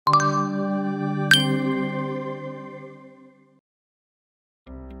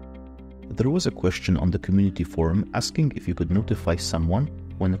There was a question on the community forum asking if you could notify someone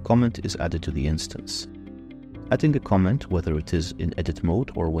when a comment is added to the instance. Adding a comment, whether it is in edit mode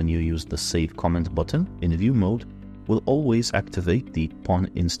or when you use the save comment button in view mode, will always activate the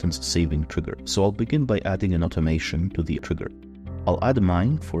pawn instance saving trigger. So I'll begin by adding an automation to the trigger. I'll add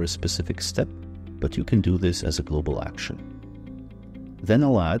mine for a specific step, but you can do this as a global action. Then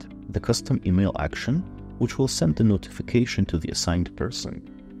I'll add the custom email action, which will send the notification to the assigned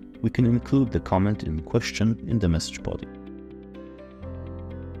person. We can include the comment in question in the message body.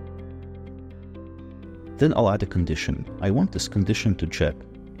 Then I'll add a condition. I want this condition to check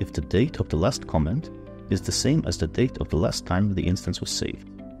if the date of the last comment is the same as the date of the last time the instance was saved.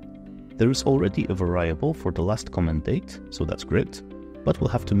 There is already a variable for the last comment date, so that's great, but we'll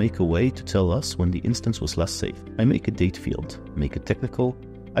have to make a way to tell us when the instance was last saved. I make a date field, make it technical.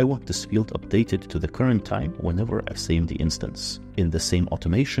 I want this field updated to the current time whenever I save the instance. In the same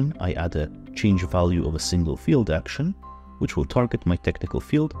automation, I add a change value of a single field action, which will target my technical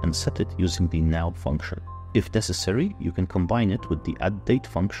field and set it using the now function. If necessary, you can combine it with the add date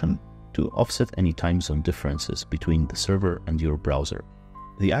function to offset any time zone differences between the server and your browser.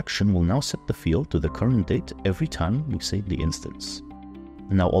 The action will now set the field to the current date every time we save the instance.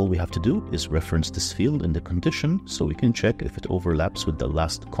 Now all we have to do is reference this field in the condition so we can check if it overlaps with the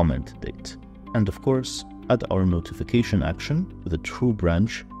last comment date. And of course, add our notification action with a true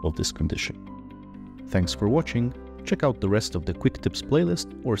branch of this condition. Thanks for watching. Check out the rest of the Quick Tips playlist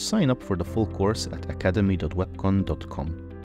or sign up for the full course at academy.webconn.com.